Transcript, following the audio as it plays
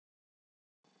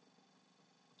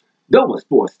Doma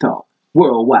Sports Talk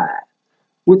worldwide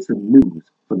with some news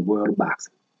from the world of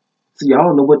boxing. So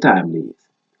y'all know what time it is.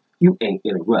 You ain't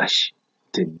in a rush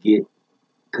to get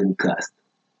concussed.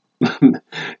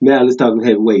 Now let's talk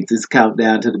heavyweights. It's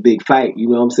countdown to the big fight. You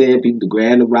know what I'm saying? People, the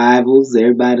grand arrivals,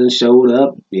 everybody done showed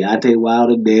up. Deontay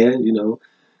Wilder there,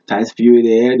 Tyson Fury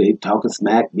there. They talking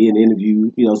smack, being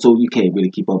interviewed, so you can't really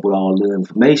keep up with all the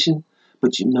information.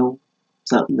 But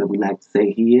something that we like to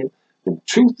say here, the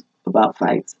truth about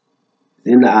fights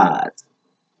is in the odds.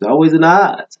 It's always in the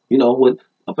odds.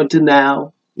 Up until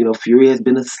now, Fury has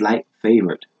been a slight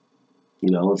favorite.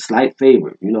 A slight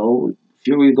favorite.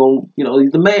 Fury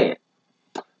he's the man.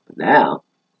 But now,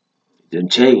 it done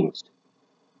changed.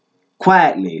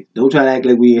 Quietly. Don't try to act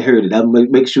like we ain't heard it. I'll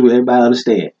make sure everybody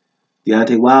understand.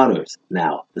 Deontay Wilder's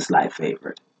now the slight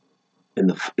favorite in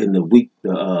the week,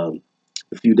 a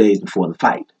few days before the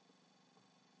fight.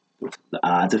 The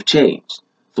odds have changed.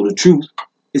 So the truth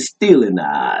is still in the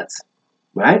odds.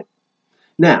 Right?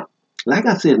 Now, like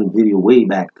I said in the video way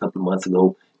back a couple of months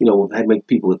ago, I make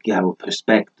people have a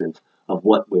perspective of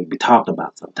what we talk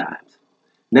about sometimes.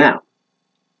 Now,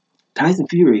 Tyson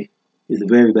Fury is the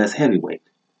very best heavyweight,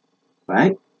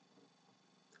 right?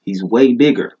 He's way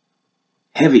bigger,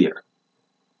 heavier,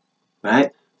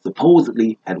 right?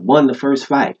 Supposedly had won the first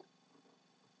fight,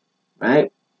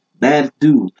 right? Bad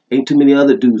dude. Ain't too many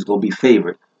other dudes gonna be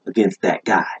favored against that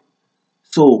guy.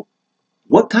 So,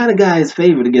 what kind of guy is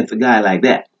favored against a guy like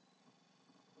that?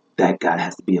 That guy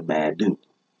has to be a bad dude,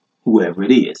 whoever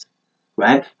it is,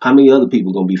 right? How many other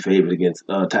people gonna be favored against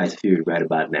Tyson Fury right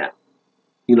about now?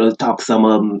 Let's talk some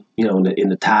of them, in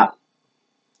the top,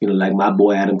 like my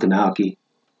boy Adam Kanaki,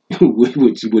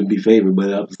 which wouldn't be favored,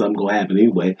 but something gonna happen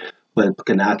anyway. But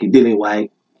Kanaki, Dillian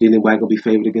White gonna be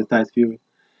favored against Tyson Fury.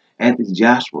 Anthony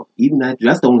Joshua, even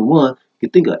that's the only one you can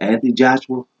think of. Anthony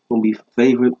Joshua gonna be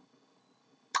favored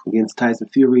against Tyson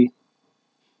Fury.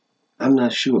 I'm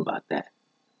not sure about that.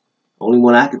 Only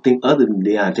one I could think other than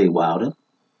Deontay Wilder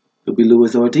could be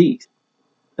Luis Ortiz.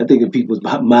 I think in people's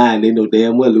mind, they know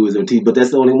damn well Luis Ortiz, but that's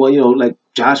the only one, like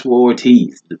Joshua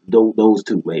Ortiz, those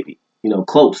two maybe.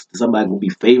 Close to somebody who will be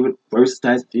favored versus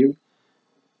Tyson Fury.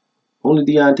 Only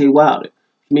Deontay Wilder.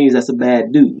 Which means that's a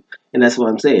bad dude. And that's what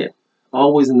I'm saying.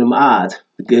 Always in them odds,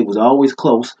 the game was always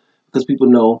close because people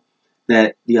know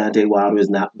that Deontay Wilder is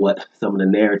not what some of the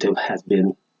narrative has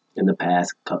been in the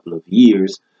past couple of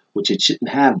years, which it shouldn't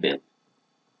have been.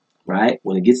 Right?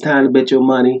 When it gets time to bet your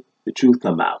money, the truth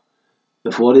come out.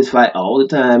 Before this fight, all the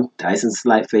time, Tyson's a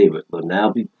slight favorite. But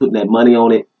now be putting that money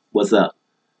on it, what's up?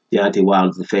 Deontay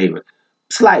Wilder's the favorite.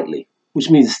 Slightly, which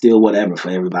means it's still whatever for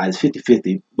everybody. It's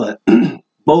 50-50, but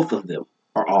both of them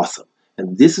are awesome.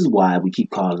 And this is why we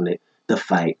keep calling it the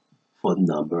fight for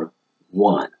number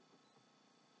one.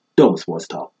 Doma Sports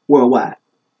Talk, worldwide.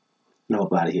 No,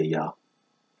 up out of here, y'all.